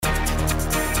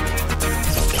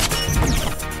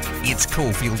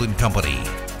Cofield and Company,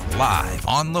 live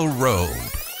on the road.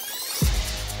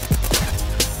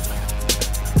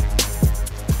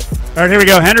 All right, here we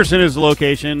go. Henderson is the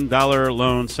location. Dollar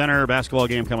Loan Center basketball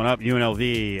game coming up.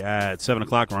 UNLV at 7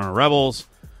 o'clock. We're on our Rebels.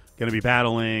 Going to be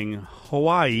battling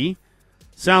Hawaii.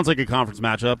 Sounds like a conference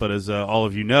matchup, but as all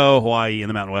of you know, Hawaii in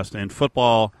the Mountain West in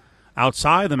football,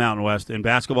 outside the Mountain West in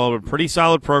basketball, a pretty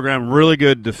solid program, really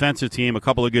good defensive team, a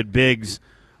couple of good bigs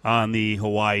on the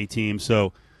Hawaii team.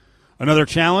 So another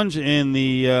challenge in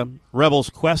the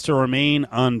Rebels' quest to remain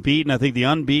unbeaten. I think the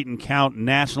unbeaten count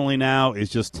nationally now is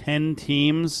just 10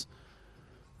 teams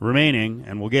remaining,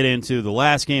 and we'll get into the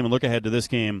last game and look ahead to this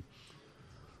game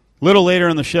a little later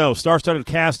in the show. Star-studded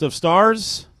cast of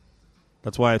stars.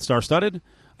 That's why it's star-studded.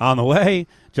 On the way,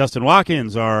 Justin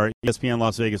Watkins, our ESPN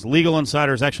Las Vegas legal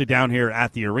insider, is actually down here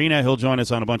at the arena. He'll join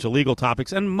us on a bunch of legal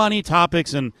topics and money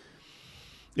topics. And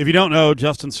if you don't know,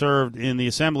 Justin served in the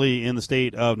assembly in the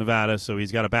state of Nevada, so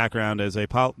he's got a background as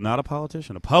not a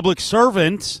politician, a public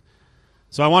servant.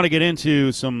 So I want to get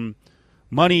into some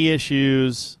money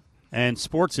issues and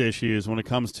sports issues when it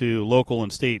comes to local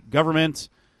and state government.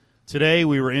 Today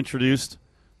we were introduced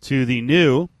to the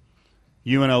new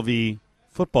UNLV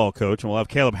football coach, and we'll have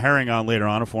Caleb Herring on later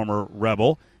on, a former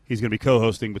Rebel. He's going to be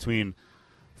co-hosting between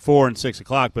 4 and 6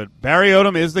 o'clock. But Barry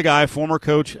Odom is the guy, former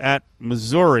coach at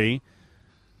Missouri.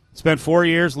 Spent 4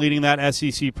 years leading that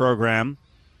SEC program.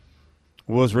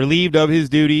 Was relieved of his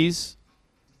duties.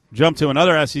 Jumped to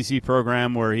another SEC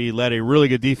program where he led a really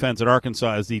good defense at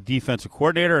Arkansas as the defensive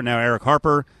coordinator. And now Eric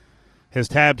Harper has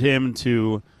tabbed him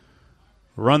to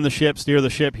run the ship, steer the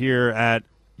ship here at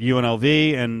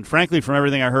UNLV. And frankly, from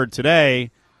everything I heard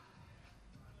today,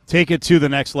 take it to the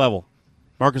next level.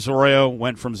 Marcus Arroyo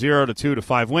went from 0 to 2 to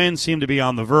 5 wins, seemed to be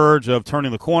on the verge of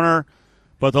turning the corner.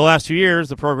 But the last 2 years,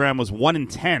 the program was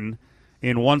 1-10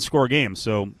 in one-score games.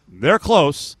 So they're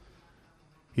close.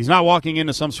 He's not walking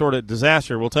into some sort of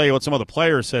disaster. We'll tell you what some of the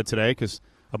players said today because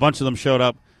a bunch of them showed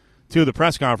up to the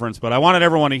press conference. But I wanted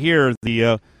everyone to hear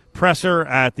the presser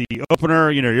at the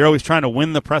opener. You know, you're always trying to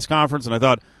win the press conference, and I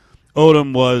thought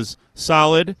Odom was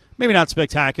solid. Maybe not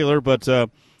spectacular, but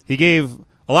he gave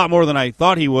a lot more than I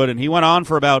thought he would. And he went on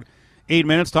for about 8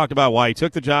 minutes, talked about why he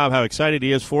took the job, how excited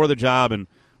he is for the job, and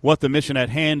what the mission at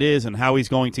hand is and how he's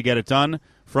going to get it done.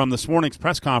 From this morning's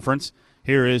press conference,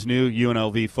 here is new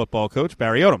UNLV football coach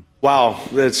Barry Odom. Wow,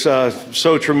 it's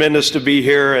so tremendous to be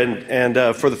here,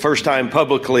 and for the first time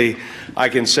publicly, I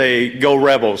can say, go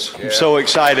Rebels. Yeah. I'm so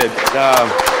excited.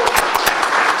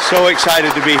 So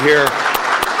excited to be here.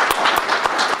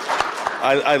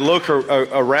 I look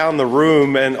around the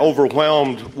room and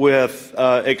overwhelmed with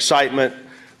excitement,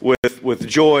 with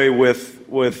joy,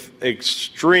 with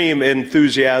extreme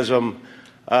enthusiasm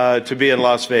to be in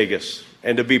Las Vegas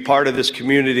and to be part of this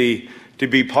community, to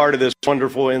be part of this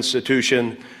wonderful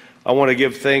institution. I want to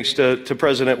give thanks to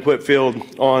President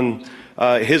Whitfield on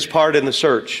his part in the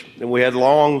search. And we had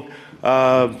long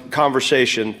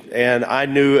conversation, and I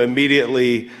knew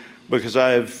immediately, because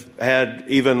I've had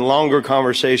even longer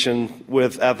conversation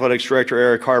with Athletics Director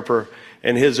Eric Harper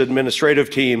and his administrative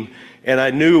team, and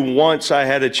I knew once I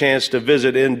had a chance to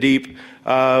visit in deep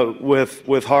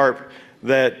with Harp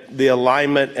that the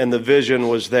alignment and the vision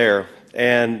was there.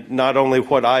 And not only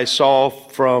what I saw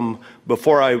from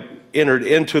before I entered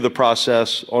into the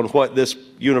process on what this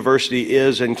university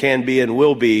is and can be and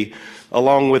will be,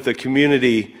 along with the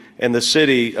community and the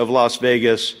city of Las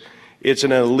Vegas, it's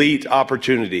an elite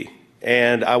opportunity.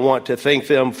 And I want to thank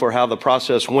them for how the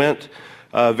process went.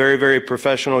 Very, very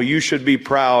professional. You should be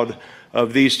proud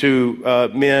of these two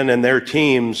men and their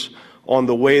teams on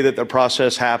the way that the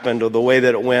process happened, or the way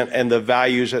that it went, and the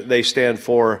values that they stand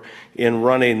for in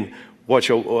running what's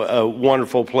a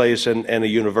wonderful place and a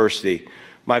university.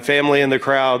 My family in the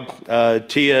crowd,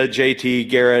 Tia, JT,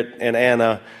 Garrett, and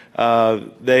Anna,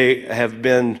 they have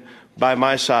been by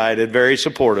my side and very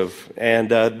supportive, and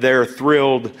they're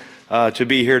thrilled to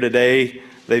be here today.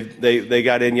 They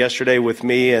got in yesterday with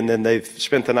me, and then they've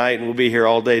spent the night and will be here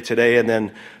all day today, and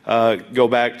then go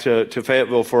back to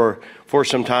Fayetteville for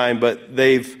some time. But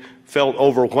they've felt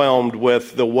overwhelmed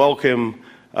with the welcome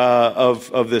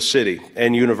of this city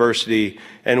and university.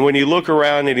 And when you look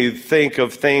around and you think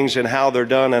of things and how they're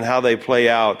done and how they play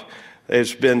out,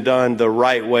 it's been done the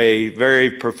right way, very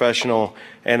professional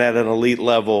and at an elite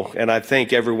level. And I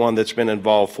thank everyone that's been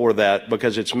involved for that,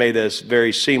 because it's made a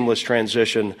very seamless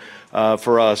transition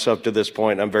for us up to this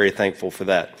point. I'm very thankful for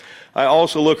that. I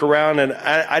also look around, and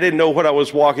I didn't know what I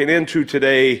was walking into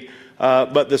today,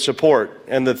 but the support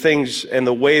and the things and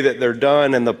the way that they're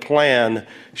done and the plan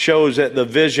shows that the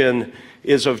vision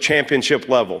is of championship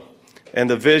level. And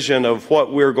the vision of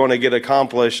what we're going to get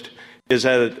accomplished is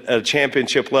at a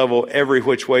championship level every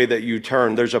which way that you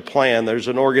turn. There's a plan, there's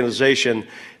an organization,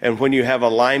 and when you have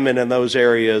alignment in those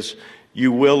areas,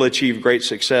 you will achieve great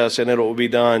success, and it will be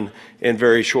done in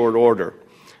very short order.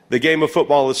 The game of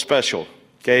football is special,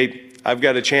 okay? I've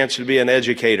got a chance to be an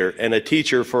educator and a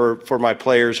teacher for my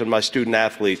players and my student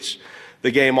athletes.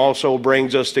 The game also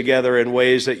brings us together in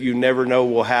ways that you never know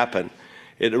will happen.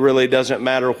 It really doesn't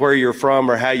matter where you're from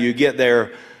or how you get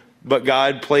there, but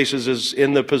God places us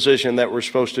in the position that we're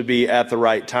supposed to be at the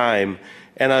right time.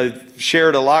 And I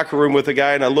shared a locker room with a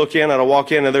guy, and I look in and I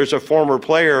walk in, and there's a former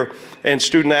player and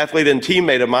student athlete and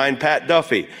teammate of mine, Pat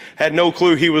Duffy. Had no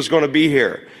clue he was going to be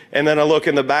here. And then I look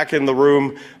in the back in the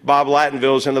room, Bob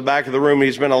Lattenville's in the back of the room.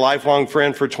 He's been a lifelong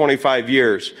friend for 25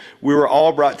 years. We were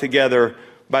all brought together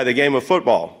by the game of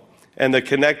football, and the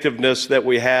connectiveness that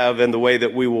we have and the way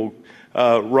that we will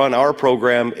run our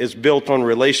program is built on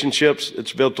relationships,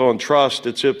 it's built on trust,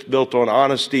 it's built on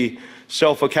honesty,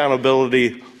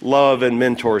 self-accountability, love, and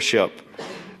mentorship.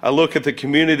 I look at the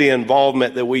community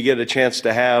involvement that we get a chance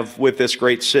to have with this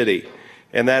great city,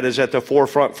 and that is at the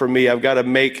forefront for me. I've got to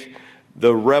make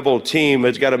the Rebel team,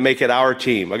 it's got to make it our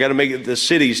team. I've got to make it the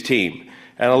city's team,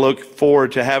 and I look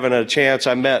forward to having a chance.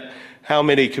 I met how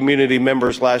many community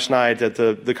members last night at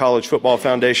the College Football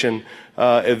Foundation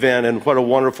event, and what a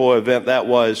wonderful event that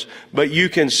was. But you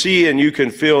can see and you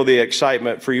can feel the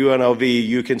excitement for UNLV.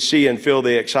 You can see and feel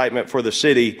the excitement for the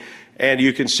city, and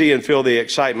you can see and feel the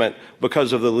excitement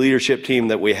because of the leadership team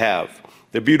that we have.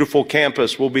 The beautiful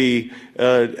campus will be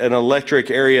an electric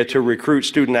area to recruit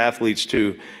student athletes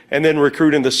to, and then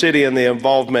recruiting the city and the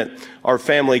involvement. Our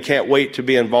family can't wait to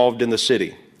be involved in the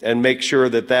city and make sure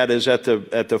that that is at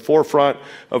the forefront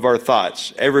of our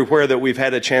thoughts. Everywhere that we've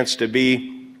had a chance to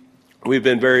be, we've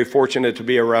been very fortunate to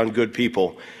be around good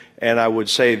people. And I would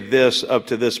say this, up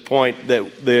to this point,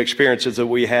 that the experiences that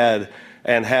we had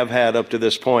and have had up to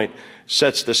this point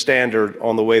sets the standard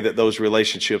on the way that those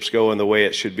relationships go and the way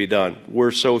it should be done. We're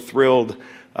so thrilled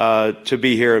to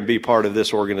be here and be part of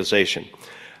this organization.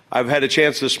 I've had a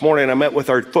chance this morning, I met with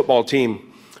our football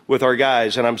team, with our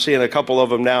guys, and I'm seeing a couple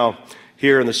of them now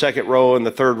here in the second row and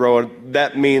the third row, and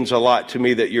that means a lot to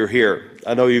me that you're here.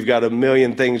 I know you've got a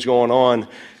million things going on,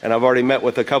 and I've already met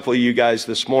with a couple of you guys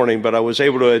this morning, but I was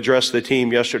able to address the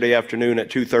team yesterday afternoon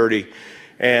at 2:30,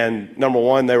 and number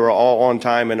one, they were all on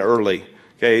time and early.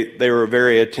 Okay, they were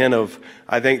very attentive.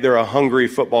 I think they're a hungry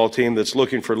football team that's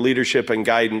looking for leadership and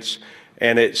guidance,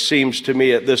 and it seems to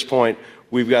me at this point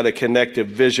we've got a connective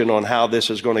vision on how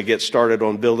this is going to get started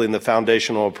on building the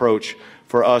foundational approach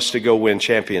for us to go win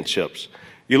championships.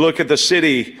 You look at the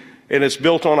city, and it's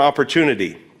built on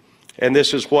opportunity, and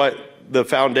this is what the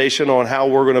foundation on how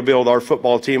we're going to build our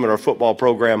football team and our football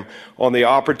program, on the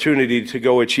opportunity to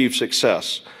go achieve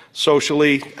success.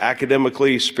 Socially,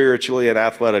 academically, spiritually, and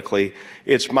athletically.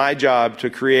 It's my job to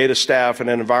create a staff and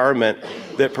an environment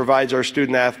that provides our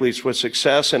student athletes with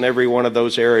success in every one of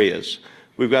those areas.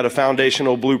 We've got a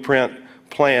foundational blueprint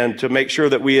plan to make sure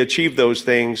that we achieve those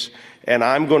things, and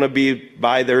I'm going to be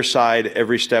by their side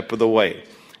every step of the way.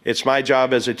 It's my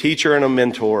job as a teacher and a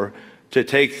mentor to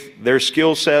take their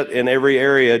skill set in every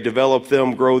area, develop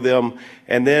them, grow them,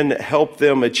 and then help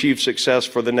them achieve success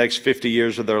for the next 50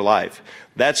 years of their life.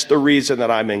 That's the reason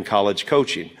that I'm in college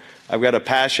coaching. I've got a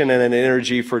passion and an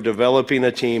energy for developing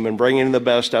a team and bringing the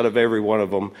best out of every one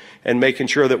of them, and making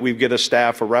sure that we get a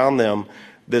staff around them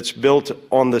that's built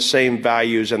on the same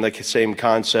values and the same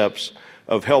concepts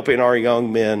of helping our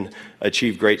young men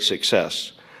achieve great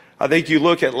success. I think you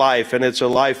look at life, and it's a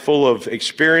life full of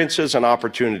experiences and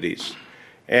opportunities.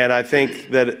 And I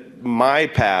think that my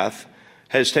path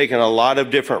has taken a lot of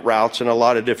different routes and a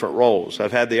lot of different roles.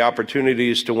 I've had the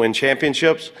opportunities to win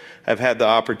championships. I've had the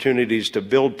opportunities to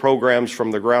build programs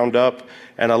from the ground up.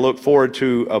 And I look forward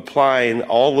to applying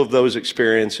all of those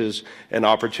experiences and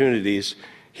opportunities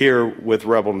here with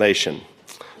Rebel Nation.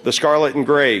 The scarlet and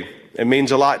gray, it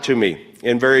means a lot to me.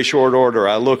 In very short order,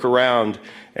 I look around,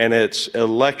 and it's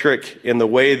electric in the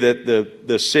way that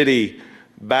the city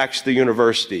backs the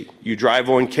university. You drive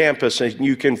on campus and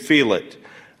you can feel it.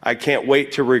 I can't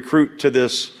wait to recruit to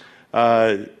this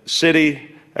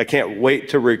city. I can't wait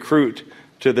to recruit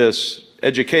to this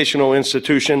educational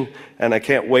institution, and I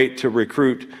can't wait to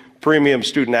recruit premium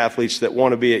student athletes that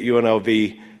want to be at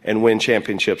UNLV and win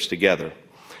championships together.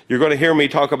 You're going to hear me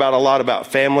talk about a lot about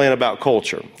family and about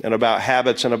culture and about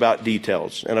habits and about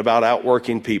details and about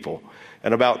outworking people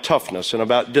and about toughness and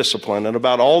about discipline and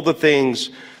about all the things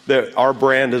that our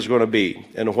brand is going to be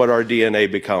and what our DNA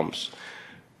becomes.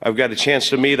 I've got a chance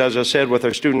to meet, as I said, with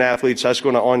our student athletes. That's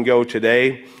going to ongo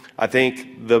today. I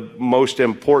think the most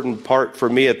important part for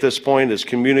me at this point is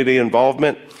community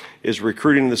involvement. is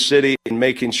recruiting the city and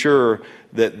making sure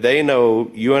that they know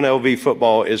UNLV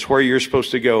football is where you're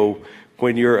supposed to go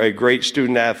when you're a great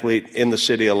student athlete in the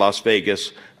city of Las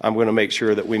Vegas. I'm going to make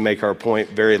sure that we make our point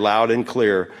very loud and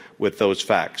clear with those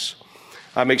facts.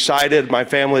 I'm excited. My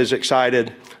family is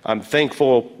excited. I'm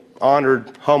thankful,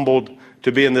 honored, humbled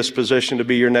to be in this position to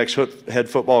be your next head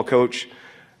football coach.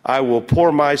 I will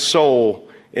pour my soul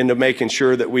into making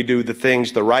sure that we do the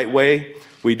things the right way.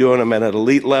 We do them at an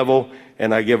elite level,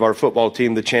 and I give our football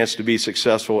team the chance to be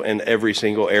successful in every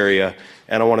single area.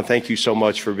 And I want to thank you so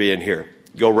much for being here.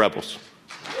 Go Rebels.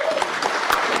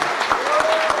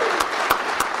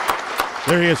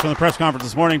 There he is from the press conference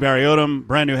this morning, Barry Odom,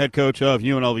 brand new head coach of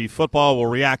UNLV football. We'll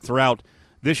react throughout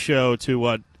this show to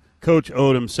what Coach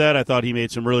Odom said. I thought he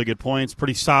made some really good points.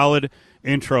 Pretty solid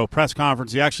intro press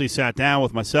conference. He actually sat down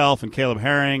with myself and Caleb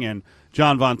Herring and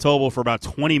John Von Tobel for about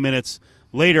 20 minutes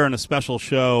later in a special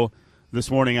show this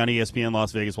morning on ESPN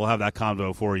Las Vegas. We'll have that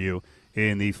convo for you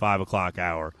in the 5 o'clock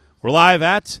hour. We're live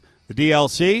at the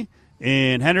DLC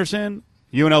in Henderson.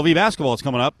 UNLV basketball is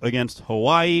coming up against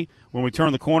Hawaii. When we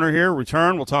turn the corner here,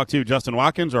 we'll talk to Justin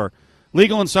Watkins, our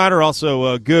legal insider,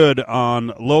 also good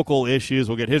on local issues.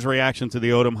 We'll get his reaction to the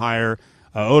Odom hire.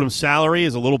 Odom's salary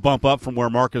is a little bump up from where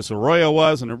Marcus Arroyo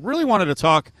was, and I really wanted to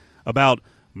talk about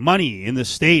money in the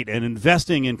state and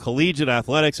investing in collegiate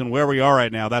athletics and where we are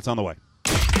right now. That's on the way.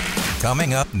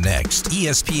 Coming up next,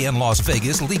 ESPN Las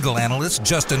Vegas legal analyst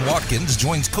Justin Watkins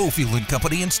joins Cofield and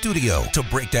Company in studio to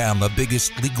break down the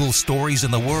biggest legal stories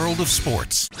in the world of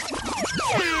sports.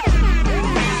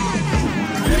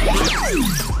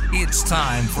 It's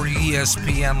time for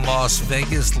ESPN Las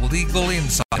Vegas legal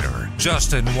insider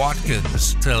Justin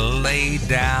Watkins to lay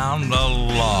down the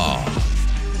law.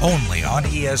 Only on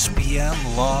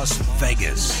ESPN Las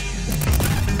Vegas.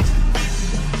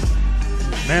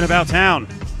 Man about town.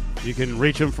 You can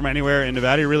reach him from anywhere in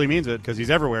Nevada. He really means it because he's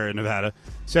everywhere in Nevada.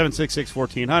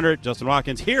 766-1400. Justin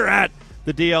Watkins here at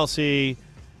the DLC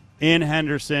in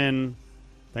Henderson.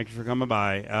 Thank you for coming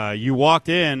by. You walked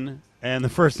in, and the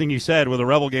first thing you said with a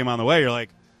Rebel game on the way, you're like,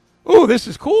 ooh, this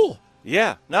is cool.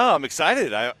 Yeah, no, I'm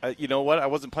excited. I you know what? I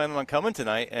wasn't planning on coming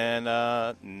tonight, and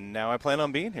now I plan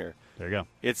on being here. There you go.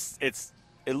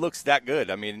 It looks that good.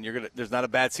 I mean, there's not a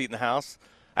bad seat in the house.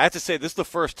 I have to say, this is the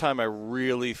first time I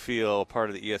really feel part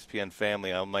of the ESPN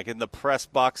family. I'm like in the press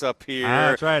box up here.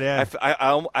 That's right, yeah.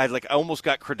 I almost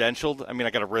got credentialed. I mean, I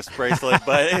got a wrist bracelet,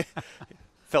 but it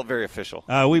felt very official.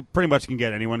 We pretty much can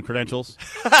get anyone credentials.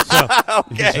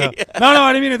 Okay. No,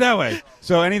 I didn't mean it that way.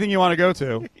 So anything you want to go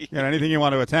to, anything you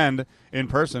want to attend in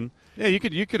person, yeah, you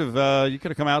could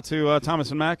have come out to Thomas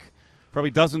and Mack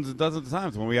probably dozens and dozens of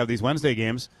times when we have these Wednesday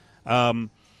games.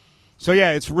 So,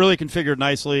 yeah, it's really configured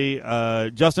nicely.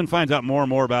 Justin finds out more and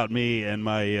more about me and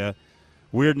my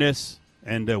weirdness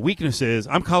and weaknesses.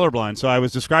 I'm colorblind, so I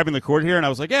was describing the court here, and I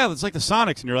was like, yeah, it's like the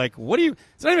Sonics. And you're like, what do you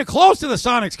 – it's not even close to the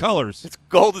Sonics colors. It's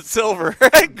gold and silver.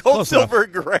 Gold, silver,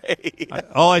 and gray.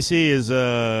 All I see is,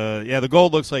 the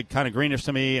gold looks like kind of greenish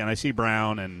to me, and I see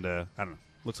brown, and I don't know.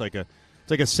 Looks like it's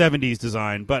like a 70s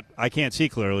design, but I can't see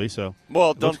clearly, so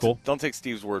don't take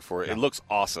Steve's word for it. Yeah. It looks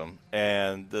awesome,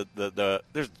 and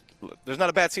there's not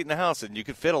a bad seat in the house, and you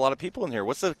could fit a lot of people in here.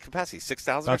 What's the capacity,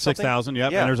 6,000 About 6,000,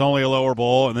 yep. Yeah. And there's only a lower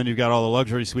bowl, and then you've got all the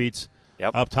luxury suites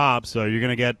up top, so you're going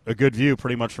to get a good view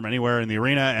pretty much from anywhere in the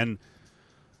arena, and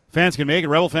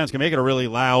Rebel fans can make it a really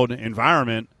loud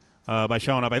environment by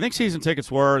showing up. I think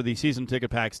the season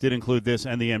ticket packs did include this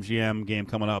and the MGM game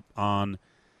coming up on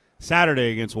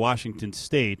Saturday against Washington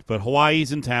State, but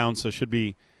Hawaii's in town, so it should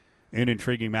be an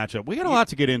intriguing matchup. We got a lot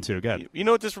to get into. Good. You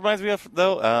know what this reminds me of,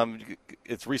 though?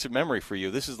 It's recent memory for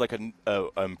you. This is like an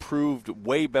improved,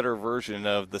 way better version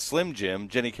of the Slim Jim,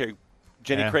 Jenny Craig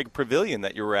Pavilion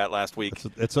that you were at last week.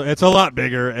 It's a lot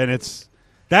bigger, and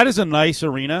that is a nice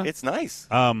arena. It's nice.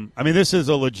 I mean, this is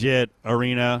a legit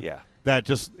arena. Yeah.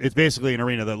 It's basically an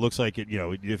arena that looks like it.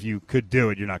 If you could do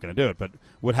it, you're not going to do it, but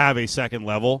would have a second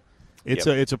level.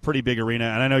 It's a pretty big arena,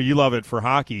 and I know you love it for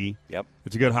hockey. Yep.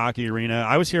 It's a good hockey arena.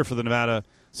 I was here for the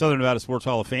Southern Nevada Sports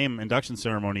Hall of Fame induction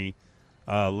ceremony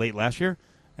late last year,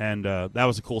 and that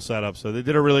was a cool setup. So they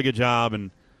did a really good job,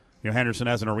 and Henderson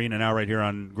has an arena now right here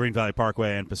on Green Valley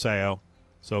Parkway and Paseo.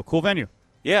 So cool venue.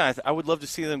 Yeah, I would love to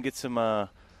see them get some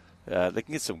they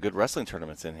can get some good wrestling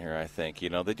tournaments in here, I think.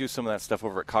 They do some of that stuff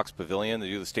over at Cox Pavilion. They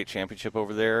do the state championship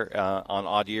over there on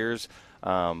odd years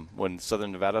when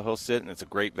Southern Nevada hosts it, and it's a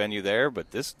great venue there.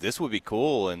 But this would be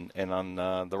cool, and on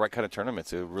the right kind of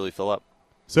tournaments, it would really fill up.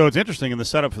 So it's interesting in the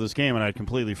setup for this game, and I'd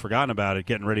completely forgotten about it,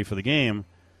 getting ready for the game.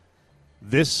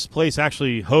 This place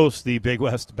actually hosts the Big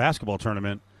West basketball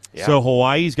tournament. Yeah. So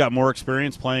Hawaii's got more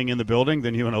experience playing in the building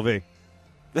than UNLV.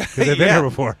 because they've been here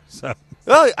before. So.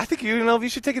 Well, I think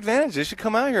UNLV should take advantage. They should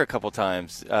come out here a couple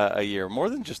times a year, more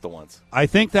than just the once. I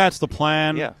think that's the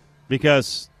plan. Yeah.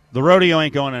 Because the rodeo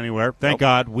ain't going anywhere. Thank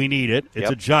God. We need it. It's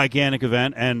a gigantic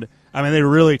event. And, I mean, they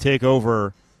really take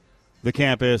over the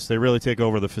campus. They really take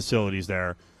over the facilities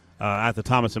there at the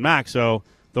Thomas and Mack. So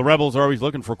the Rebels are always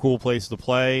looking for cool places to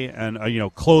play and,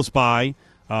 close by.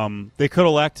 They could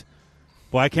elect,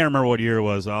 I can't remember what year it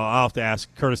was. I'll have to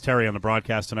ask Curtis Terry on the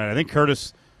broadcast tonight. I think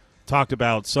Curtis talked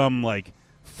about some,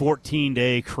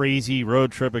 14-day crazy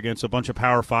road trip against a bunch of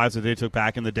Power Fives that they took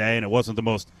back in the day, and it wasn't the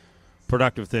most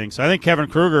productive thing. So I think Kevin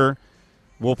Kruger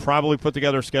will probably put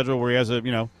together a schedule where he has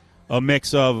a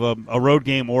mix of a road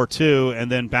game or two,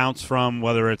 and then bounce from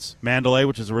whether it's Mandalay,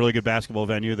 which is a really good basketball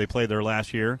venue. They played there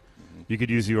last year. You could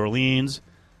use the Orleans.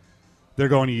 They're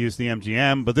going to use the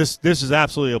MGM, but this is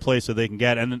absolutely a place that they can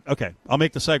get. And okay, I'll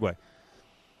make the segue.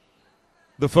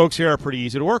 The folks here are pretty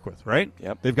easy to work with, right?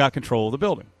 Yep. They've got control of the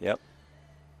building. Yep.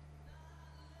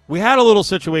 We had a little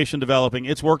situation developing.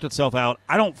 It's worked itself out.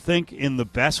 I don't think in the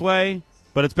best way,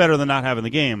 but it's better than not having the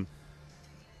game.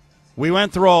 We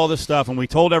went through all this stuff, and we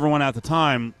told everyone at the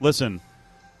time, listen,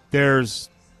 there's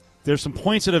some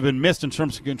points that have been missed in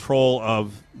terms of control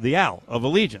of the Al, of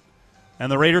Allegiant, and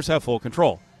the Raiders have full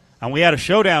control. And we had a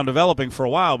showdown developing for a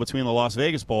while between the Las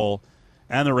Vegas Bowl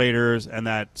and the Raiders, and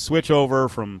that switch over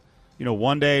from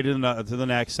one day to the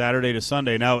next, Saturday to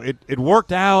Sunday. Now, it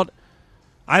worked out.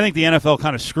 I think the NFL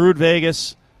kind of screwed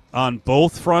Vegas on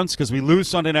both fronts because we lose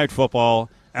Sunday Night Football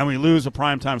and we lose a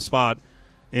primetime spot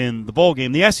in the bowl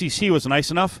game. The SEC was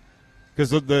nice enough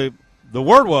because the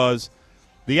word was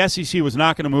the SEC was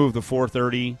not going to move the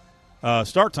 4:30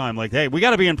 start time. Like, hey, we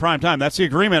got to be in prime time. That's the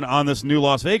agreement on this new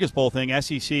Las Vegas Bowl thing,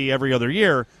 SEC every other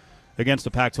year against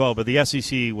the Pac-12. But the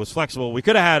SEC was flexible. We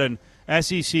could have had an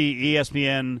SEC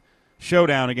ESPN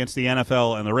showdown against the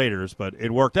NFL and the Raiders, but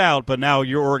it worked out. But now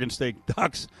your Oregon State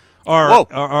Ducks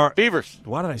are Beavers.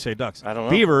 Why did I say Ducks? I don't know.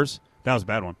 Beavers. That was a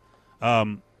bad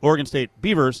one. Oregon State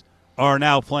Beavers are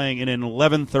now playing in an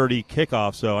 11:30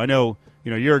 kickoff. So I know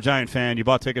you're a Giant fan. You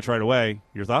bought tickets right away.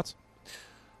 Your thoughts?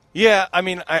 Yeah, I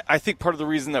mean, I think part of the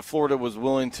reason that Florida was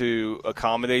willing to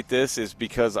accommodate this is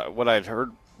because what I'd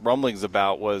heard rumblings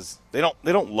about was they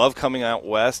don't love coming out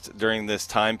west during this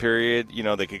time period.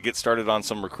 They could get started on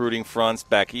some recruiting fronts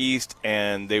back east,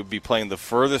 and they would be playing the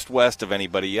furthest west of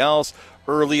anybody else,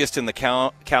 earliest in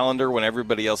the calendar when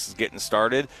everybody else is getting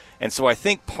started. And so I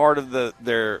think part of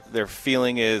their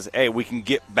feeling is, hey, we can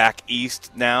get back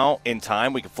east now in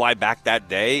time. We can fly back that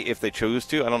day if they choose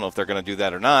to. I don't know if they're going to do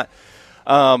that or not.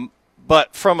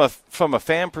 But from a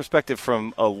fan perspective,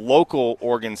 from a local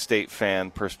Oregon State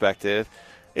fan perspective,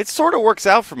 it sort of works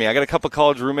out for me. I got a couple of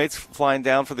college roommates flying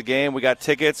down for the game. We got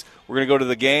tickets. We're going to go to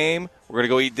the game. We're going to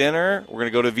go eat dinner. We're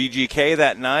going to go to VGK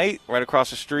that night right across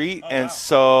the street. And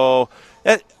so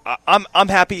I'm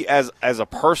happy as a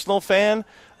personal fan,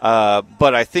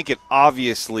 but I think it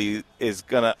obviously is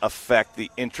going to affect the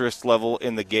interest level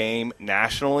in the game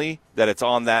nationally that it's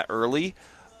on that early.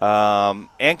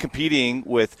 And competing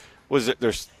with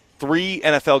there's 3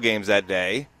 NFL games that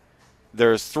day.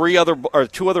 There's 2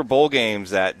 other bowl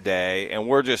games that day, and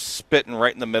we're just spitting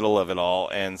right in the middle of it all.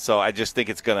 And so I just think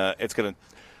it's gonna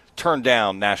turn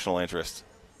down national interest.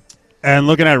 And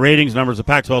looking at ratings numbers, the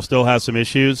Pac-12 still has some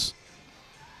issues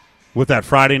with that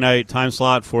Friday night time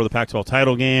slot for the Pac-12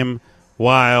 title game,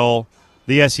 while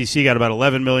the SEC got about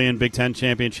 11 million, Big Ten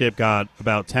championship got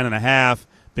about 10.5,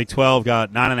 Big 12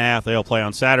 got 9.5. They all play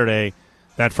on Saturday.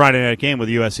 That Friday night game with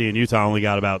USC and Utah only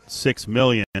got about 6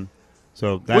 million.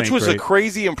 So which was a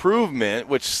crazy improvement,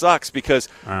 which sucks because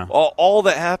all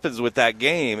that happens with that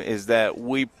game is that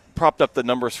we propped up the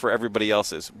numbers for everybody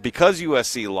else's. Because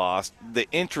USC lost, the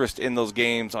interest in those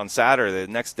games on Saturday,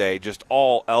 the next day, just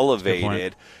all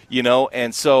elevated,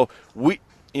 and so we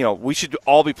should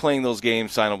all be playing those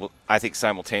games, I think,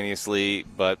 simultaneously.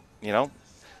 But,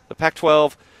 the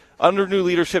Pac-12, under new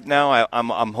leadership now,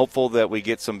 I'm hopeful that we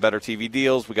get some better TV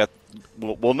deals.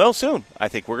 We'll know soon. I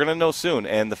think we're going to know soon.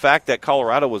 And the fact that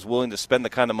Colorado was willing to spend the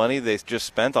kind of money they just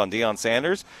spent on Deion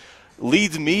Sanders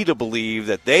leads me to believe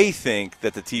that they think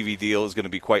that the TV deal is going to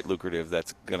be quite lucrative.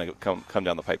 That's going to come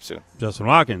down the pipe soon. Justin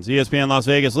Watkins, ESPN Las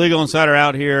Vegas legal insider,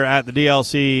 out here at the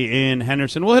DLC in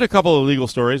Henderson. We'll hit a couple of legal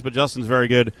stories, but Justin's very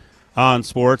good on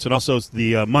sports and also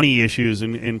the money issues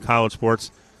in college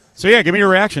sports. So, yeah, give me your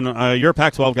reaction. You're a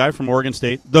Pac-12 guy from Oregon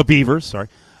State, the Beavers, sorry.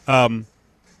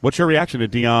 What's your reaction to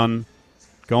Deion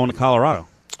going to Colorado?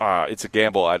 It's a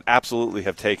gamble I'd absolutely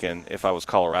have taken if I was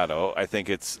Colorado. I think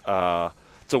it's a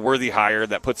worthy hire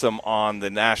that puts them on the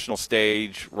national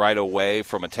stage right away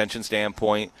from attention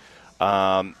standpoint.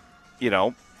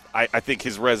 I think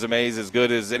his resume is as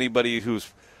good as anybody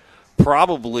who's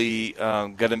probably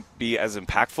going to be as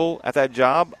impactful at that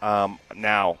job.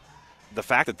 Now, the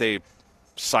fact that they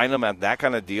sign him at that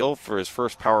kind of deal for his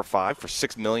first Power 5 for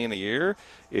 $6 million a year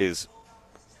is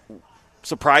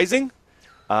surprising.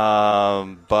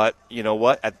 But you know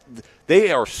what?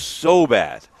 They are so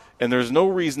bad. And there's no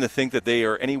reason to think that they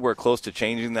are anywhere close to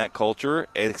changing that culture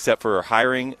except for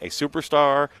hiring a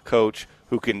superstar coach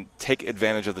who can take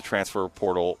advantage of the transfer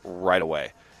portal right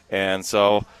away. And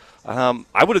so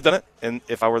I would have done it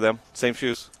if I were them. Same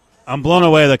shoes. I'm blown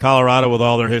away that Colorado, with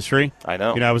all their history. I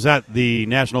know. I was at the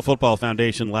National Football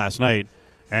Foundation last night,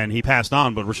 and he passed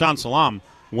on. But Rashaan Salam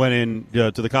went in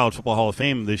to the College Football Hall of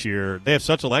Fame this year. They have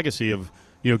such a legacy of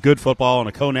good football and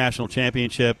a co-national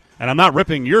championship. And I'm not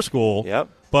ripping your school. Yep.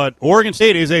 But Oregon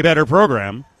State is a better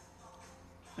program.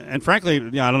 And frankly,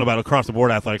 I don't know about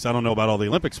across-the-board athletics. I don't know about all the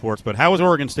Olympic sports. But how is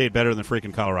Oregon State better than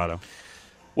freaking Colorado?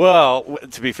 Well,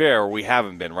 to be fair, we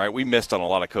haven't been, right? We missed on a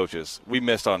lot of coaches. We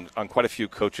missed on quite a few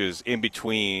coaches in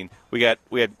between.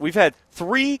 We've had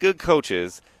 3 good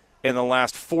coaches in the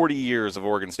last 40 years of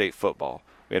Oregon State football.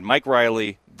 We had Mike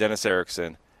Riley, Dennis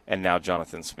Erickson, and now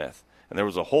Jonathan Smith. And there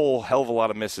was a whole hell of a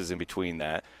lot of misses in between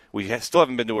that. We still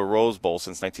haven't been to a Rose Bowl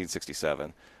since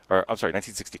 1967. Or, I'm sorry,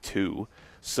 1962.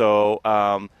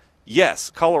 So, yes,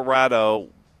 Colorado,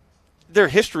 their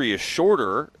history is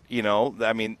shorter,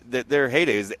 I mean, their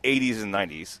heyday is the 80s and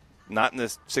 90s, not in the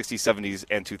 60s, 70s,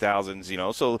 and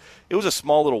 2000s, So it was a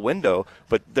small little window,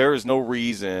 but there is no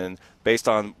reason, based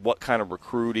on what kind of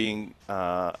recruiting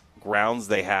grounds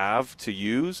they have to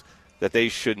use, that they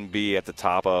shouldn't be at the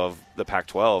top of the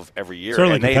Pac-12 every year.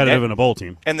 Certainly competitive in a bowl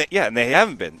team. And they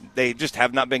haven't been. They just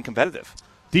have not been competitive.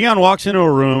 Deion walks into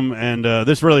a room, and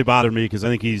this really bothered me because I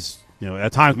think he's,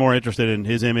 at times more interested in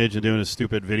his image and doing his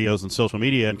stupid videos on social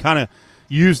media and kind of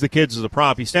used the kids as a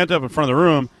prop. He stepped up in front of the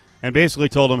room and basically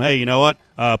told them, hey, you know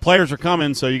what? Players are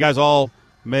coming, so you guys all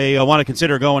may want to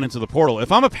consider going into the portal.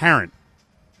 If I'm a parent,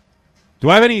 do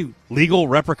I have any legal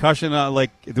repercussion?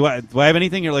 Do I have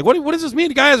anything? You're like, what does this mean?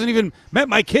 The guy hasn't even met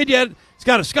my kid yet. He's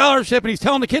got a scholarship, and he's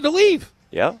telling the kid to leave.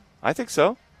 Yeah, I think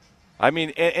so. I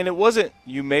mean, and it wasn't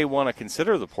you may want to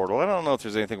consider the portal. I don't know if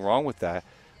there's anything wrong with that.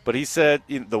 But he said,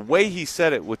 the way he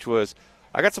said it, which was,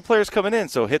 I got some players coming in,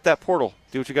 so hit that portal.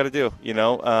 Do what you got to do.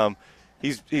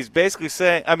 He's basically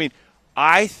saying, I mean,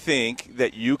 I think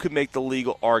that you could make the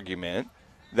legal argument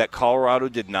that Colorado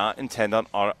did not intend on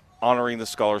honoring the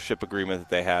scholarship agreement that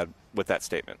they had with that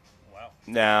statement. Wow.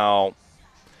 Now,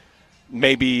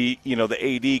 maybe,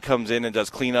 the AD comes in and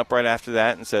does cleanup right after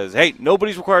that and says, hey,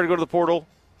 nobody's required to go to the portal.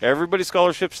 Everybody's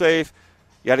scholarship safe,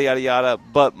 yada, yada, yada.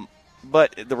 But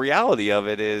the reality of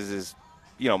it is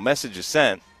message is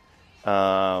sent.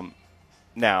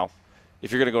 Now,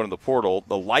 if you're going to go into the portal,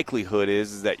 the likelihood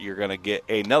is that you're going to get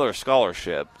another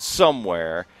scholarship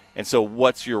somewhere. And so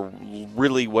what's your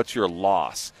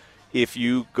loss? If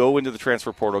you go into the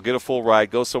transfer portal, get a full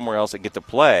ride, go somewhere else and get to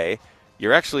play,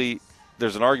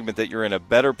 there's an argument that you're in a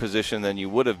better position than you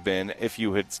would have been if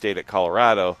you had stayed at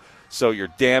Colorado. So your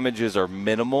damages are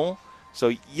minimal.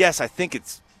 So, yes, I think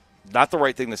it's not the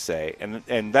right thing to say.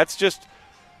 And that's just,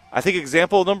 I think,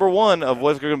 example number one of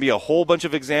what's going to be a whole bunch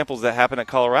of examples that happen at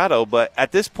Colorado. But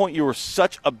at this point, you were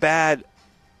such a bad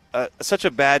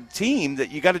team that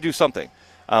you got to do something.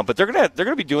 But they're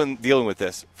gonna be dealing with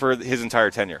this for his entire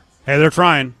tenure. Hey, they're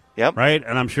trying. Yep. Right?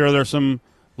 And I'm sure there's some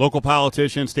local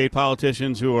politicians, state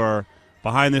politicians who are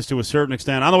behind this to a certain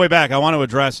extent. On the way back, I want to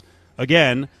address,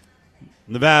 again,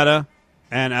 Nevada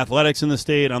and athletics in the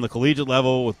state on the collegiate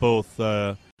level with both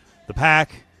the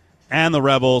Pac and the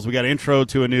Rebels. We got an intro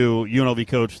to a new UNLV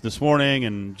coach this morning,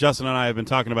 and Justin and I have been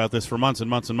talking about this for months and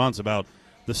months and months about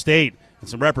the state and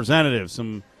some representatives,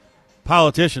 some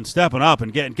politicians stepping up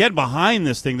and getting behind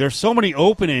this thing. There's so many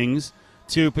openings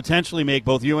to potentially make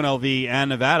both UNLV and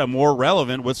Nevada more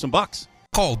relevant with some bucks.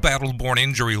 Call Battle-Born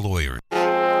Injury Lawyers.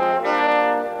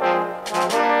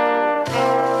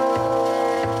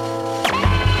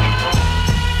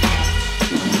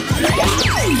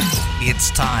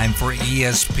 It's time for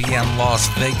ESPN Las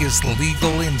Vegas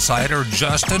legal insider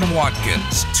Justin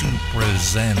Watkins to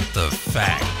present the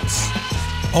facts.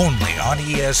 Only on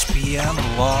ESPN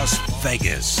Las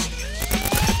Vegas.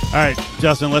 All right,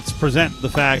 Justin, let's present the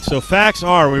facts. So facts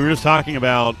are, we were just talking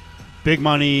about big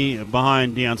money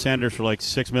behind Deion Sanders for like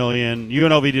 $6 million.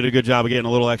 UNLV did a good job of getting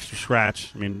a little extra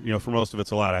scratch. I mean, for most of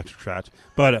it's a lot of extra scratch.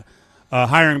 But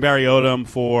hiring Barry Odom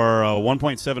for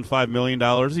 $1.75 million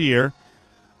a year,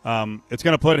 it's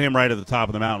going to put him right at the top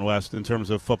of the Mountain West in terms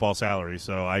of football salary.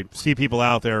 So I see people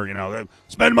out there,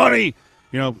 spend money,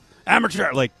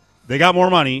 amateur, like they got more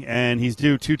money, and he's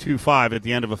due $225 at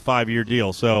the end of a 5-year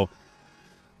deal. So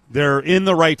they're in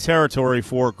the right territory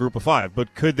for a group of 5.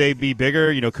 But could they be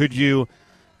bigger? Could you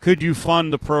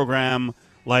fund a program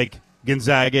like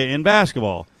Gonzaga in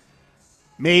basketball?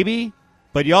 Maybe,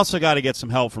 but you also got to get some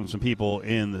help from some people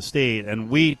in the state.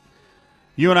 And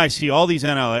you and I see all these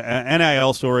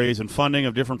NIL stories and funding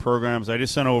of different programs. I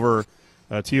just sent over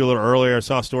to you a little earlier. I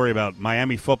saw a story about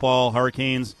Miami football.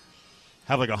 Hurricanes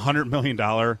have like $100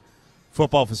 million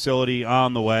football facility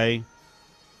on the way.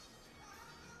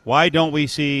 Why don't we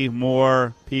see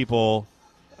more people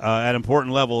at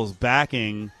important levels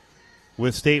backing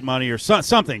with state money or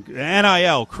something,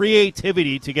 NIL,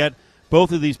 creativity to get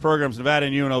both of these programs, Nevada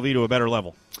and UNLV, to a better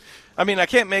level? I mean, I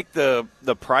can't make the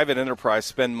private enterprise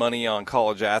spend money on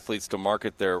college athletes to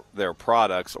market their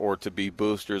products or to be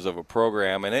boosters of a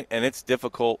program, and it's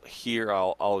difficult here.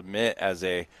 I'll admit,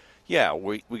 we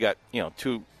got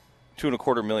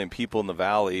 2.25 million people in the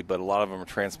Valley, but a lot of them are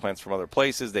transplants from other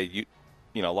places. A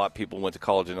lot of people went to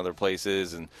college in other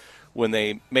places, and when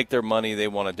they make their money, they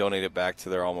want to donate it back to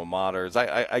their alma maters.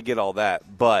 I get all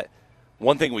that, but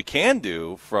one thing we can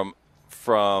do from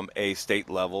a state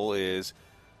level is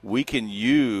we can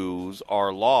use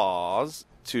our laws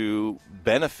to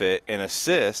benefit and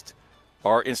assist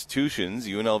our institutions,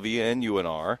 UNLV and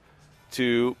UNR,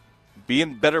 to be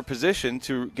in better position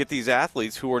to get these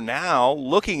athletes who are now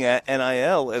looking at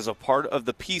NIL as a part of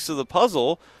the piece of the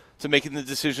puzzle to making the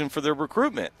decision for their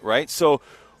recruitment, right? So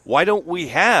why don't we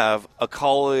have a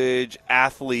college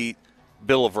athlete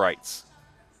Bill of Rights?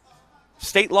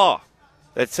 State law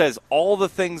that says all the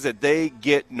things that they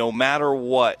get no matter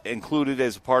what included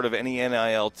as part of any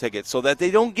NIL ticket so that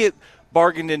they don't get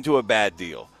bargained into a bad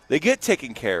deal. They get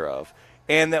taken care of,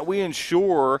 and that we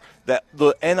ensure that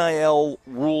the NIL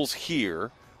rules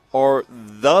here are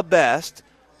the best.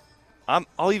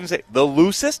 I'll even say the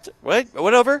loosest, right?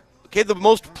 Whatever. Okay, the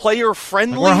most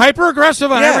player-friendly. We're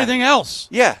hyper-aggressive on everything else.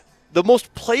 Yeah, the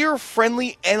most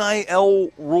player-friendly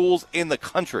NIL rules in the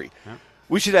country. Yeah.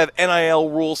 We should have NIL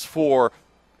rules for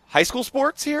high school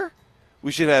sports here.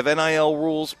 We should have NIL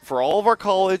rules for all of our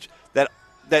college that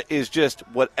is just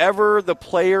whatever the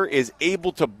player is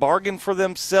able to bargain for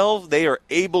themselves, they are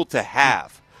able to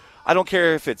have. I don't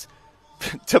care if it's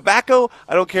tobacco.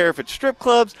 I don't care if it's strip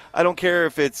clubs. I don't care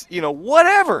if it's,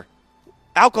 whatever.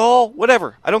 Alcohol,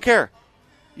 whatever. I don't care.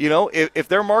 If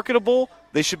they're marketable,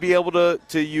 they should be able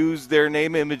to use their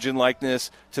name, image, and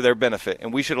likeness to their benefit,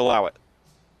 and we should allow it.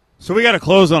 So we got to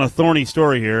close on a thorny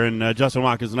story here, and Justin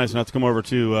Watkins is nice enough to come over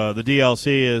to the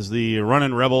DLC as the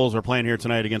Runnin' Rebels are playing here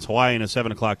tonight against Hawaii in a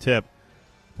 7 o'clock tip.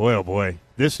 Boy, oh boy.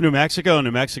 This New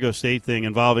Mexico State thing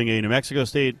involving a New Mexico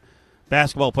State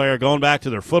basketball player going back to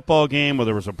their football game where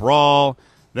there was a brawl.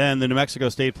 Then the New Mexico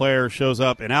State player shows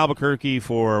up in Albuquerque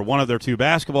for one of their 2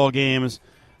 basketball games.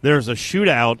 There's a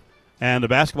shootout, and the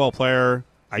basketball player,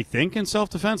 I think in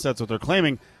self-defense, that's what they're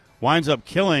claiming, winds up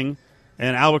killing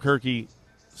an Albuquerque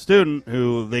student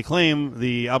who they claim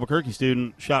the Albuquerque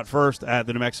student shot first at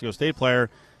the New Mexico State player.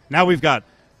 Now we've got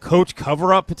coach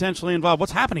cover-up potentially involved.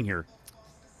 What's happening here?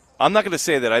 I'm not going to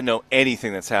say that I know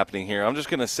anything that's happening here. I'm just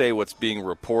going to say what's being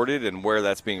reported and where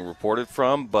that's being reported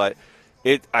from, but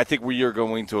I think we are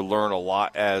going to learn a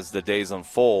lot as the days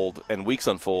unfold and weeks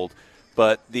unfold.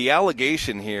 But the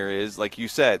allegation here is, like you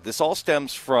said, this all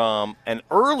stems from an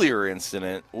earlier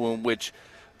incident in which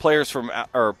players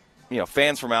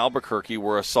fans from Albuquerque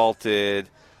were assaulted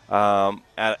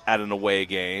at an away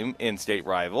game in state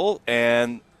rival,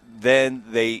 and then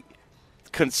they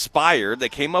conspired. They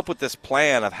came up with this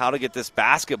plan of how to get this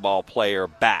basketball player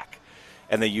back.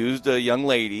 And they used a young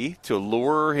lady to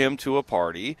lure him to a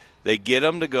party. They get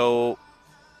him to go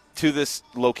to this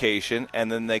location,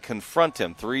 and then they confront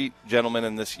him, 3 gentlemen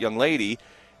and this young lady,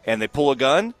 and they pull a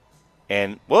gun,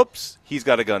 and whoops, he's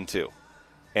got a gun too.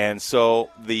 And so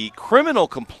the criminal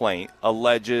complaint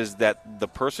alleges that the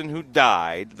person who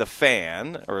died, the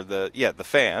fan,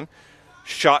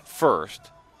 shot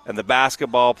first, and the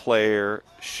basketball player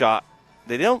shot.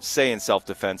 They don't say in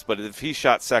self-defense, but if he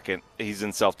shot second, he's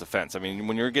in self-defense. I mean,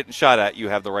 when you're getting shot at, you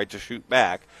have the right to shoot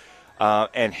back,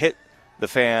 and hit the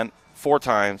fan 4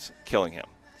 times, killing him.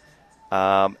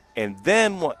 And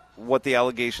then what the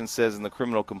allegation says in the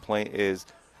criminal complaint is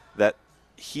that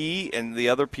he and the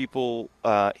other people,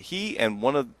 he and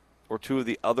one or two of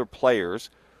the other players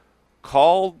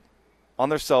called on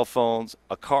their cell phones.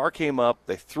 A car came up.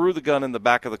 They threw the gun in the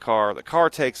back of the car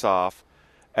takes off,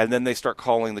 and then they start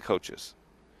calling the coaches.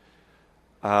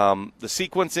 The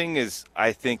sequencing is,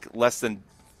 I think, less than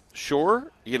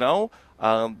sure.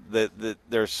 That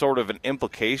there's sort of an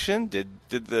implication. Did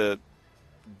the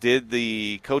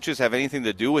coaches have anything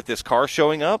to do with this car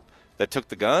showing up? that took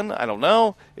the gun? I don't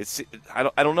know. I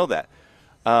don't know that.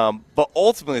 But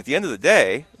ultimately, at the end of the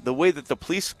day, the way that the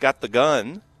police got the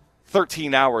gun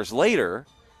 13 hours later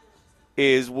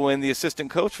is when the assistant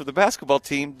coach for the basketball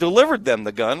team delivered them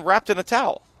the gun wrapped in a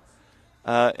towel.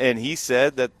 And he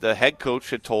said that the head coach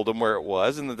had told him where it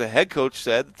was, and that the head coach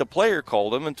said that the player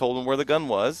called him and told him where the gun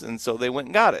was, and so they went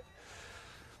and got it.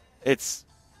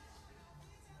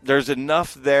 There's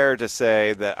enough there to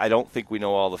say that I don't think we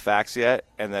know all the facts yet,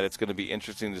 and that it's going to be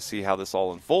interesting to see how this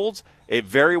all unfolds. It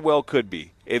very well could be.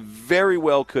 It very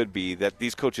well could be that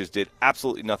these coaches did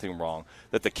absolutely nothing wrong,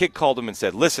 that the kid called him and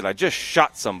said, listen, I just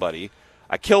shot somebody.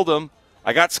 I killed him.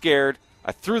 I got scared.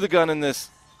 I threw the gun in this,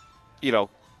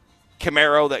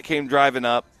 Camaro that came driving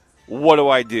up. What do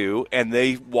I do? And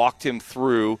they walked him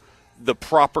through the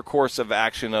proper course of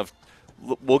action of,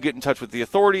 we'll get in touch with the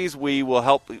authorities. We will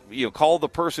help, call the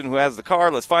person who has the car.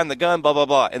 Let's find the gun, blah, blah,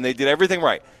 blah. And they did everything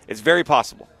right. It's very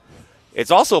possible. It's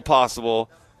also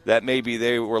possible that maybe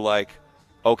they were like,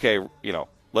 okay,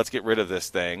 let's get rid of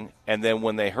this thing. And then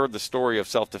when they heard the story of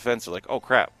self-defense, they're like, oh,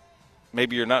 crap,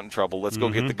 maybe you're not in trouble. Let's go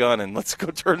get the gun and let's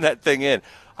go turn that thing in.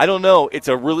 I don't know. It's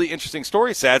a really interesting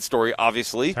story, sad story,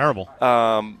 obviously. Terrible.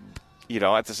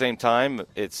 At the same time,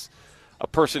 it's a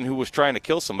person who was trying to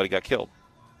kill somebody got killed.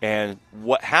 And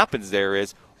what happens there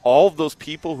is all of those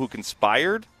people who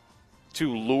conspired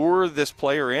to lure this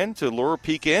player in, to lure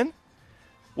Peak in,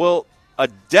 well, a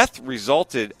death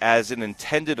resulted as an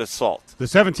intended assault. The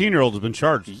 17-year-old has been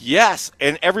charged. Yes,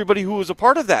 and everybody who was a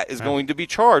part of that is going to be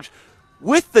charged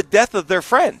with the death of their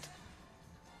friend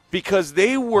because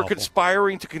they were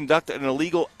conspiring to conduct an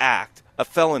illegal act, a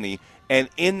felony, and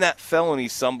in that felony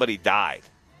somebody died,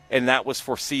 and that was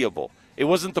foreseeable. It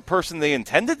wasn't the person they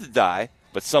intended to die,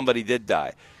 but somebody did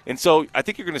die. And so I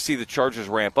think you're going to see the charges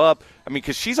ramp up. I mean,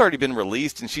 because she's already been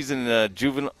released, and she's in a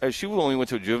juvenile. She only went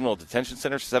to a juvenile detention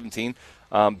center, 17,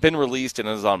 been released and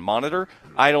is on monitor.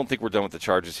 I don't think we're done with the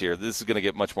charges here. This is going to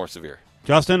get much more severe.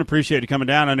 Justin, appreciate you coming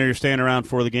down. I know you're staying around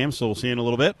for the game, so we'll see you in a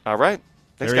little bit. All right.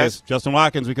 Thanks, there he guys. is, Justin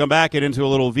Watkins. We come back, get into a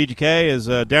little VGK as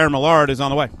Darren Millard is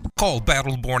on the way. Call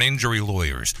Battle-Born Injury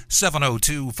Lawyers,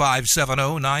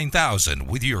 702-570-9000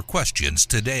 with your questions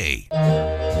today.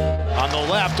 On the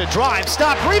left, a drive,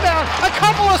 stop, rebound, a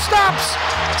couple of stops.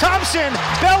 Thompson,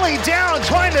 belly down,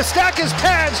 trying to stack his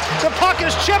pads. The puck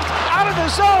is chipped out of the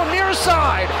zone, near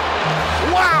side.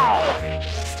 Wow!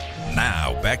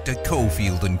 Now, back to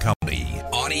Cofield and Company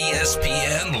on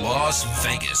ESPN Las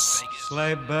Vegas.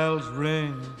 Sleigh bells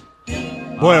ring.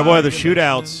 Boy, oh boy, the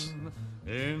shootouts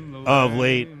of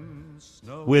late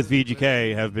with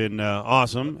VGK have been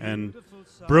awesome, and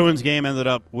Bruins game ended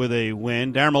up with a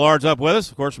win. Darren Millard's up with us,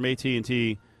 of course, from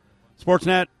AT&T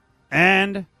Sportsnet,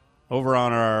 and over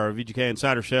on our VGK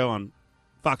Insider Show on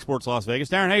Fox Sports Las Vegas.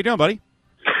 Darren, how you doing, buddy?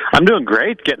 I'm doing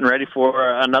great, getting ready for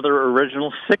another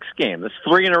Original Six game. This is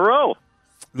 3 in a row.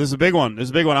 This is a big one.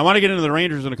 I want to get into the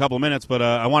Rangers in a couple of minutes, but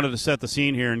I wanted to set the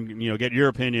scene here and get your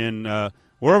opinion.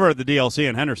 We're over at the DLC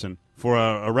in Henderson for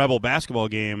a Rebel basketball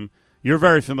game. You're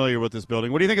very familiar with this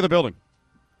building. What do you think of the building?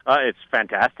 It's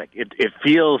fantastic. It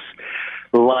feels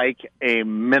like a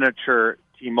miniature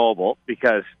T-Mobile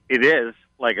because it is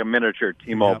like a miniature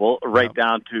T-Mobile, right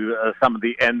down to some of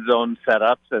the end zone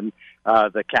setups and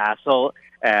the castle.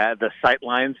 The sight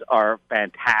lines are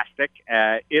fantastic.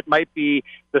 It might be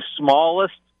the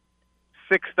smallest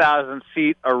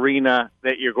 6,000-seat arena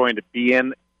that you're going to be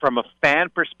in from a fan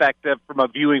perspective, from a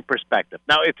viewing perspective.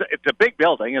 Now, it's a big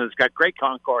building, and it's got great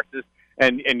concourses,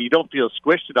 and you don't feel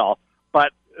squished at all.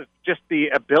 But just the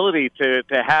ability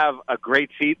to have a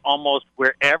great seat almost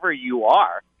wherever you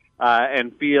are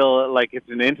and feel like it's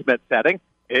an intimate setting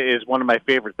is one of my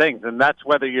favorite things. And that's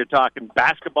whether you're talking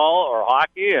basketball or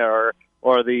hockey or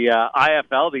the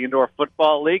IFL, the Indoor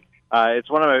Football League. It's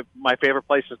one of my favorite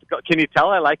places to go. Can you tell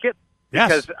I like it?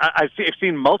 Yes. Because I've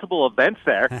seen multiple events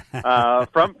there,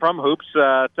 from hoops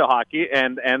to hockey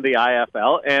and the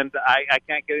IFL, and I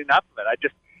can't get enough of it.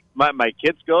 My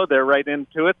kids go; they're right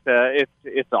into it.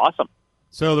 It's awesome.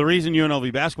 So the reason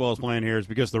UNLV basketball is playing here is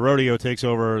because the rodeo takes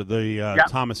over the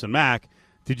Thomas and Mack.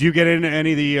 Did you get into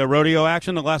any of the rodeo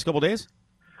action the last couple of days?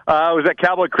 I was at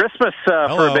Cowboy Christmas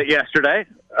for a bit yesterday.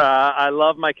 I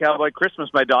love my Cowboy Christmas.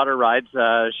 My daughter rides.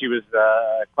 She was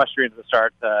equestrian at the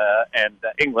start and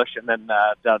English, and then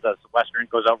does Western,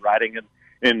 goes out riding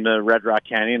in the Red Rock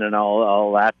Canyon and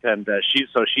all that. And she's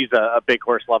a big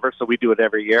horse lover, so we do it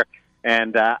every year.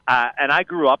 And I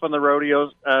grew up on the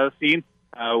rodeo scene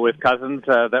with cousins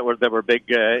that were big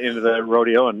into the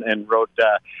rodeo and rode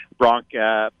bronc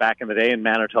back in the day in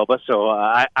Manitoba. So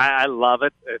I love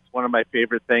it. It's one of my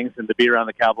favorite things, and to be around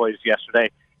the Cowboys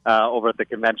yesterday over at the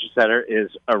convention center is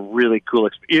a really cool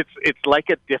experience. It's like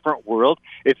a different world.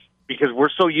 It's because we're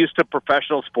so used to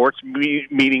professional sports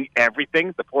meeting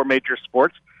everything, the 4 major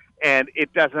sports, and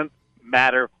it doesn't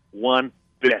matter one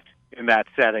bit in that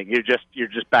setting. You're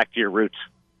just back to your roots.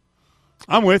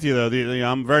 I'm with you, though.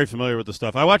 I'm very familiar with the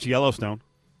stuff. I watch Yellowstone.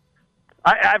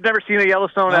 I've never seen a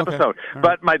Yellowstone episode,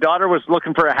 but my daughter was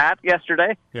looking for a hat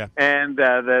yesterday, and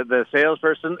the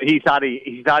salesperson, he thought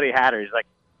he had her. He's like,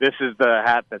 "This is the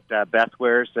hat that Beth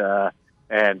wears,"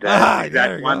 and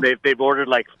that one they've ordered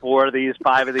like 4 of these,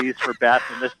 5 of these for Beth,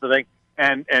 and this is the thing.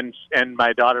 And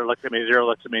my daughter looks at me, Zero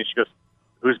looks at me, and she goes,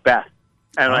 "Who's Beth?"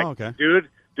 And I'm like, dude,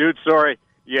 sorry,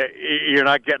 you're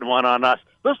not getting one on us.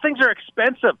 Those things are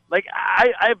expensive. Like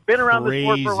I've been around the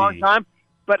sport for a long time,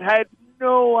 but had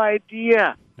no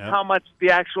idea how much the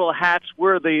actual hats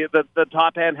were, the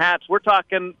top end hats. We're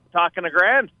talking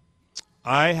 $1,000.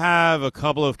 I have a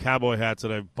couple of cowboy hats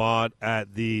that I've bought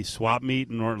at the swap meet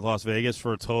in North Las Vegas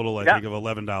for a total, I think, of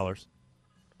 $11.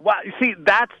 Well, you see,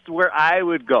 that's where I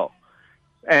would go,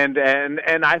 and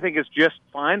I think it's just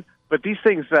fine. But these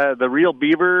things, the real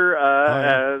beaver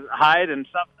hide and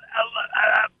stuff,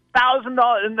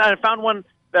 $1,000. And I found one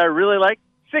that I really like,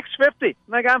 $650.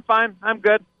 Like, I'm fine, I'm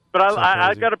good. But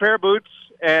I got a pair of boots,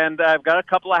 and I've got a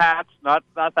couple of hats, not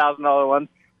 $1,000 ones,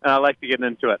 and I like to get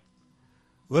into it.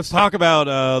 Let's talk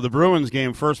about the Bruins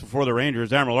game first before the Rangers.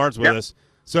 Darren Millard's with us.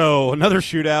 So another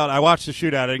shootout. I watched the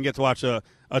shootout. I didn't get to watch a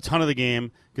ton of the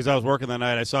game because I was working that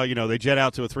night. I saw, they jet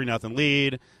out to a 3-0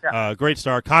 lead. Great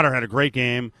start. Cotter had a great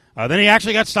game. Then he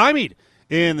actually got stymied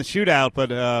in the shootout. But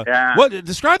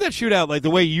describe that shootout like the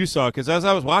way you saw it, because as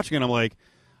I was watching it, I'm like,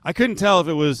 I couldn't tell if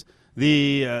it was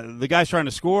the guys trying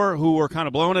to score who were kind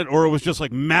of blowing it, or it was just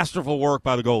like masterful work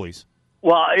by the goalies.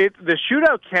 Well, the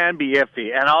shootout can be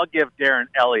iffy, and I'll give Darren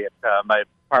Elliott, my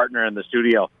partner in the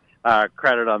studio,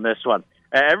 credit on this one.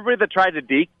 Everybody that tried to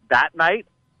deke that night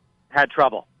had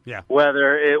trouble. Yeah.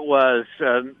 Whether it was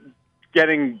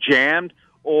getting jammed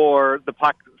or the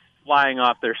puck flying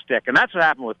off their stick. And that's what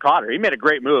happened with Cotter. He made a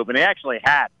great move, and he actually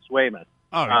had Swayman.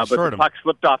 But the puck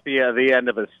slipped off the end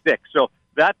of his stick. So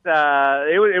that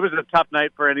it was a tough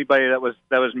night for anybody that was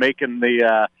making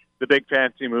the big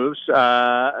fancy moves.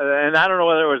 And I don't know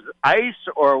whether it was ice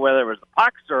or whether it was the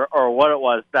pucks or what it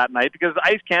was that night, because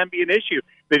ice can be an issue.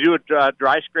 They do a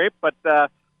dry scrape, but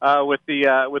with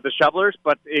the shovelers,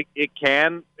 but it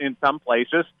can in some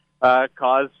places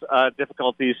cause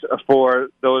difficulties for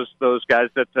those guys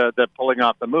that pulling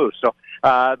off the moves. So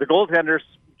the goaltenders,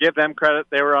 give them credit;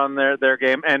 they were on their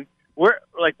game, and we're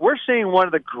seeing one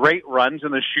of the great runs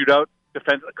in the shootout.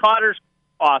 Defense, Cotter's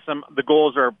awesome. The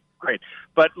goals are great,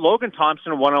 but Logan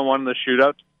Thompson 1-on-1 in the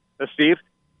shootout, Steve,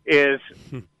 is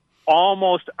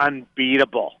almost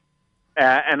unbeatable.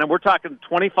 And we're talking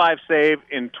 25 save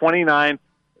in 29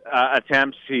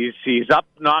 attempts. He's up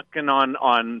knocking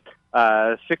on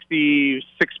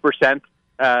 66%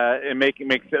 and making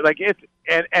like it's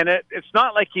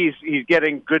not like he's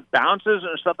getting good bounces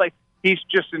or stuff like. He's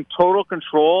just in total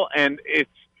control, and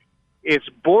it's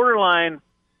borderline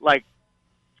like.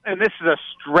 And this is a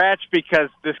stretch because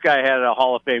this guy had a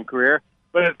Hall of Fame career,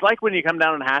 but it's like when you come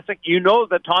down in Hasek, you know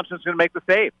that Thompson's going to make the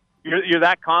save. You're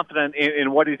that confident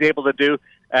in what he's able to do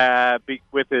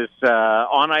with his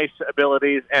on-ice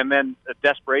abilities, and then the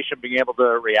desperation being able to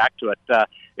react to it.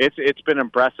 It's been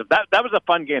impressive. That was a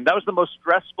fun game. That was the most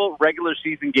stressful regular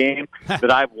season game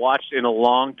that I've watched in a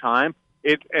long time.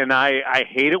 And I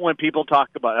hate it when people talk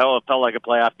about, it felt like a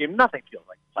playoff game. Nothing feels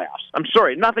like playoffs. I'm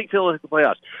sorry, nothing feels like the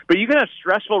playoffs. But you can have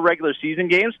stressful regular season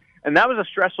games, and that was a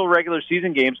stressful regular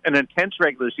season game, an intense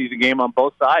regular season game on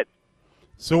both sides.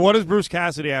 So what is Bruce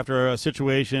Cassidy after a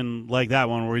situation like that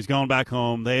one where he's going back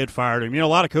home, they had fired him? A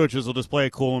lot of coaches will just play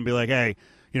it cool and be like, hey,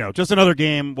 just another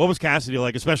game. What was Cassidy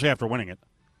like, especially after winning it?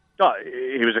 Oh,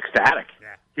 he was ecstatic.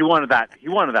 Yeah. He wanted that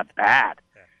bad.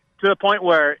 Yeah. To the point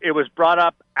where it was brought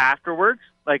up afterwards,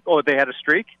 like, oh, they had a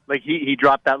streak. Like, he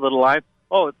dropped that little line.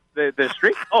 Oh, the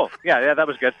streak? Oh, yeah, that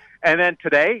was good. And then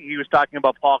today he was talking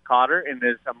about Paul Cotter in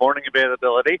his morning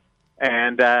availability,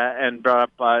 and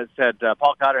brought up, said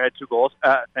Paul Cotter had 2 goals.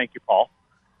 Thank you, Paul.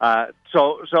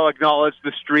 So acknowledge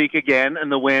the streak again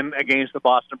and the win against the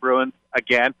Boston Bruins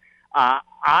again.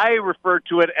 I refer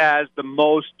to it as the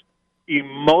most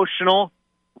emotional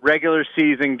regular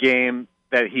season game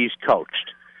that he's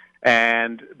coached.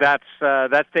 And that's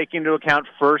taking into account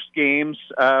first games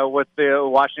with the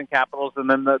Washington Capitals and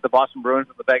then the Boston Bruins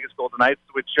and the Vegas Golden Knights,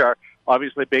 which are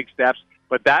obviously big steps.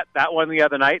 But that one the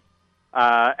other night,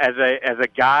 as a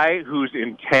guy who's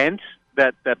intense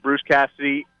that Bruce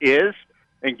Cassidy is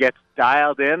and gets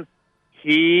dialed in,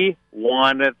 he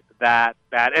wanted that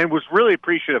bad, and was really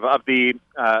appreciative of the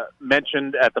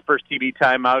mentioned at the first TV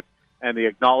timeout and the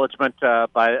acknowledgement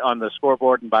on the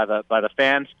scoreboard and by the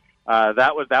fans.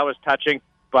 That was touching.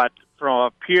 But from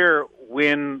a pure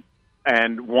win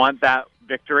and want that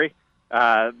victory,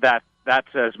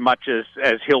 that's as much as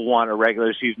he'll want a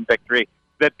regular season victory.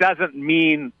 That doesn't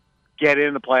mean get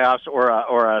in the playoffs or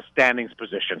a standings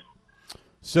position.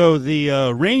 So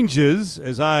the Ranges,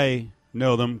 as I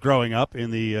know them growing up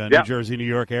in the New Jersey, New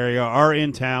York area, are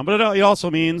in town. But it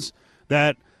also means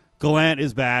that Gallant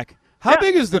is back. How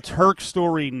big is the Turk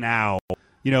story now,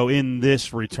 in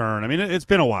this return? I mean, it's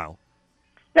been a while.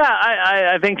 Yeah,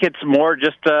 I think it's more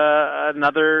just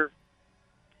another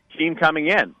team coming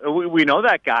in. We know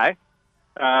that guy.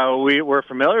 We're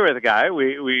familiar with the guy.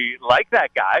 We like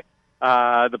that guy.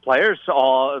 The players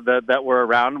all that were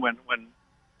around when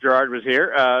Gerard was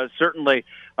here certainly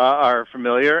are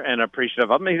familiar and appreciative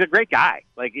of him. He's a great guy.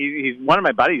 Like he's one of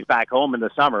my buddies back home in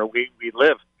the summer. We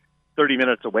live 30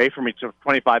 minutes away from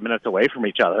 25 minutes away from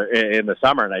each other in the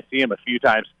summer, and I see him a few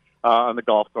times on the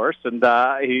golf course, and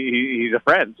he's a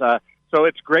friend. So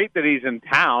it's great that he's in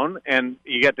town and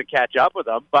you get to catch up with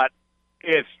him, but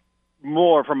it's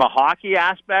more from a hockey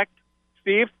aspect,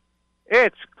 Steve.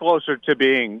 It's closer to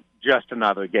being just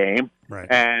another game,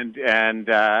 right? And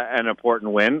an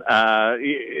important win.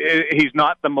 He's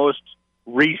not the most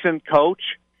recent coach.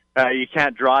 You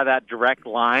can't draw that direct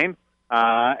line.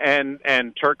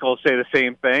 And Turk will say the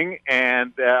same thing.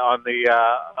 And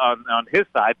on his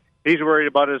side, he's worried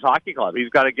about his hockey club. He's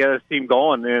got to get his team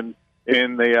going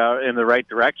in the right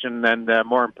direction, and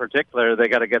more in particular, they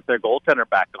got to get their goaltender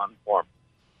back on form.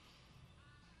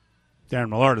 Darren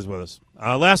Millard is with us.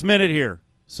 Last minute here.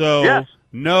 So yes.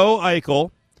 No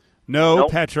Eichel,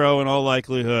 nope. Petro in all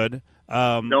likelihood.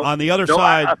 Nope. On the other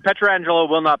side, Pietrangelo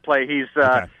will not play. He's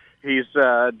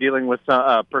dealing with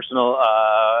personal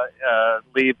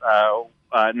leave,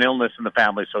 an illness in the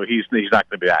family, so he's not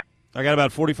going to be back. I got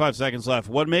about 45 seconds left.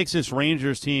 What makes this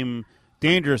Rangers team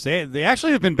dangerous? They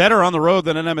actually have been better on the road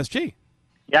than an MSG.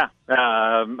 Yeah,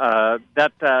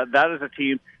 that is a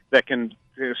team that can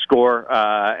score,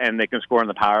 and they can score in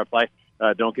the power play.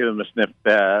 Don't give them a sniff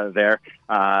there.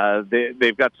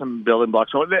 They've got some building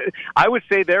blocks. So I would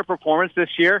say their performance this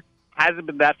year hasn't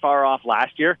been that far off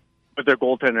last year, but their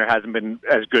goaltender hasn't been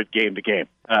as good game to game,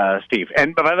 Steve.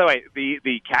 And by the way,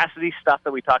 the Cassidy stuff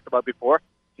that we talked about before,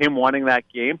 him wanting that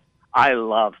game, I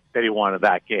love that he wanted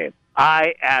that game.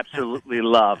 I absolutely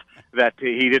love that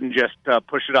he didn't just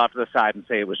push it off to the side and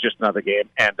say it was just another game,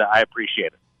 and I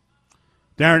appreciate it.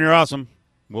 Darren, you're awesome.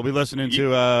 We'll be listening to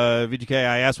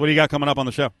VGKIS. What do you got coming up on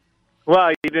the show?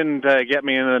 Well, you didn't get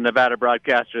me in the Nevada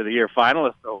Broadcaster of the Year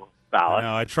finalist ballot.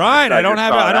 No, I tried. I don't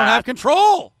have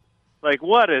control. Like,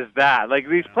 what is that? Like,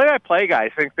 these play-by-play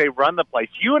guys think they run the place.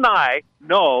 You and I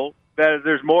know that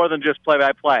there's more than just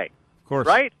play-by-play. Of course.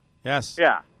 Right? Yes.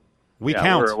 Yeah. We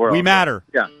count. We matter.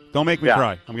 Yeah. Don't make me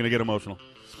cry. I'm going to get emotional.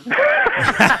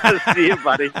 See you,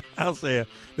 buddy. I'll see you.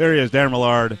 There he is, Darren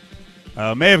Millard.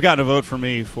 May have gotten a vote for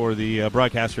me for the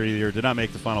broadcaster of the year. Did not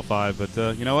make the final five,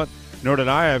 but you know what? Nor did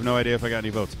I. I have no idea if I got any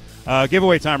votes.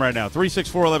 Giveaway time right now.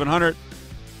 364-1100.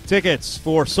 Tickets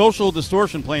for Social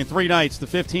Distortion playing 3 nights, the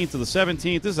 15th to the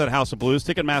 17th. This is at House of Blues.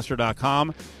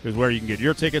 Ticketmaster.com is where you can get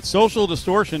your tickets. Social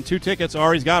Distortion, 2 tickets.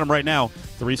 Ari's got them right now.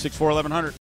 364-1100.